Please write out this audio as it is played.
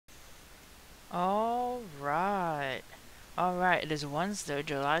Alright, it is Wednesday,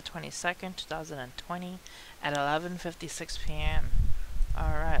 July 22nd, 2020 at 11:56 p.m.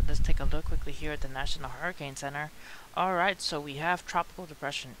 Alright, let's take a look quickly here at the National Hurricane Center. Alright, so we have Tropical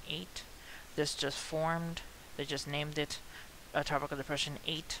Depression 8. This just formed. They just named it Tropical Depression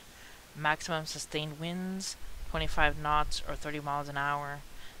 8. Maximum sustained winds, 25 knots or 30 miles an hour.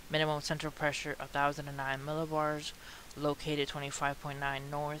 Minimum central pressure, 1,009 millibars. Located 25.9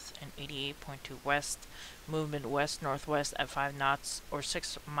 north and 88.2 west. Movement west-northwest at 5 knots or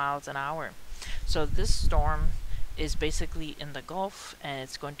 6 miles an hour. So this storm is basically in the Gulf, and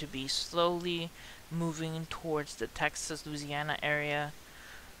it's going to be slowly moving towards the Texas Louisiana area.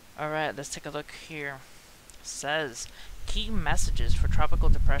 Alright, let's take a look here. It says, key messages for Tropical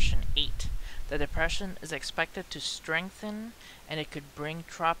Depression 8. The depression is expected to strengthen, and it could bring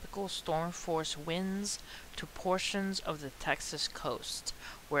tropical storm force winds to portions of the Texas coast,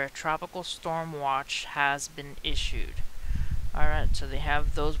 where a tropical storm watch has been issued. Alright, so they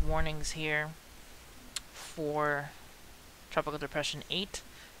have those warnings here for Tropical Depression 8.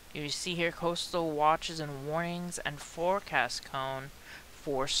 You see here coastal watches and warnings and forecast cone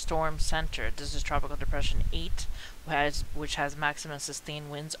for Storm Center. This is Tropical Depression 8, which has maximum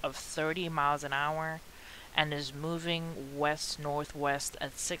sustained winds of 30 miles an hour and is moving west-northwest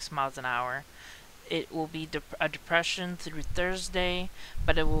at 6 miles an hour. It will be a depression through Thursday,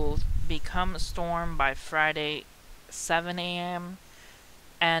 but it will become a storm by Friday 7 a.m.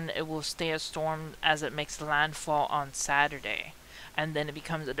 and it will stay a storm as it makes landfall on Saturday, and then it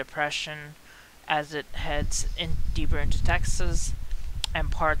becomes a depression as it heads in deeper into Texas and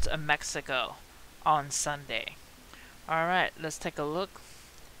parts of Mexico on Sunday. Alright, let's take a look.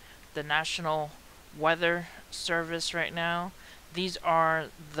 The National Weather Service right now. These are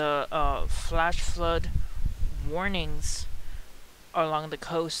the flash flood warnings along the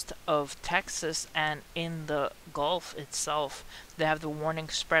coast of Texas and in the Gulf itself. They have the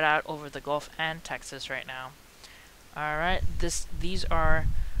warnings spread out over the Gulf and Texas right now. Alright, these are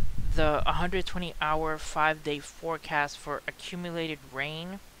the 120-hour 5-day forecast for accumulated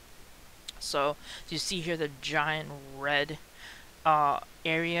rain. So you see here the giant red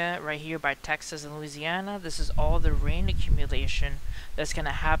area right here by Texas and Louisiana. This is all the rain accumulation that's going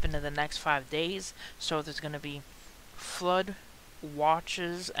to happen in the next 5 days. So there's going to be flood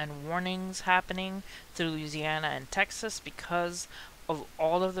watches and warnings happening through Louisiana and Texas because of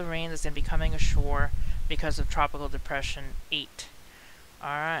all of the rain that's going to be coming ashore because of Tropical Depression 8.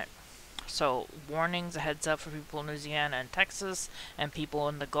 Alright, so warnings, a heads up for people in Louisiana and Texas and people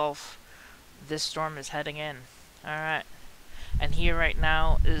in the Gulf. This storm is heading in. Alright, and here right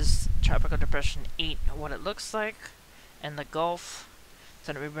now is Tropical Depression 8, what it looks like in the Gulf. It's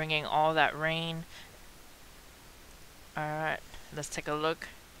going to be bringing all that rain. Alright, let's take a look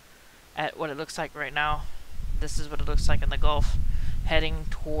at what it looks like right now. This is what it looks like in the Gulf, heading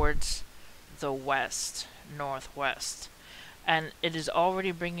towards the west, northwest. And it is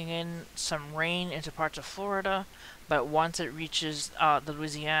already bringing in some rain into parts of Florida, but once it reaches the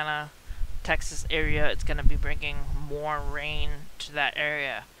Louisiana, Texas area, it's going to be bringing more rain to that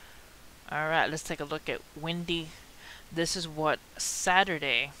area. Alright, let's take a look at windy. This is what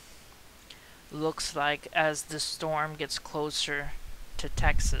Saturday looks like as the storm gets closer to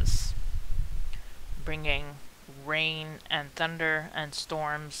Texas, bringing rain and thunder and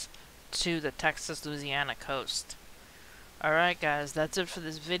storms to the Texas-Louisiana coast. Alright guys, that's it for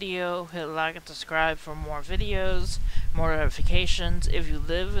this video. Hit like and subscribe for more videos, more notifications. If you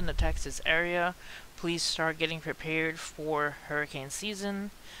live in the Texas area, please start getting prepared for hurricane season.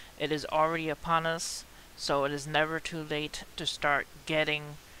 It is already upon us, so it is never too late to start getting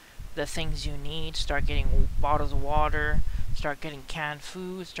the things you need. Start getting bottles of water, start getting canned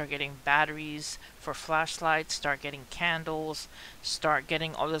food, start getting batteries for flashlights, start getting candles, start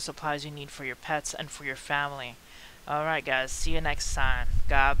getting all the supplies you need for your pets and for your family. Alright guys, see you next time.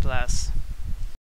 God bless.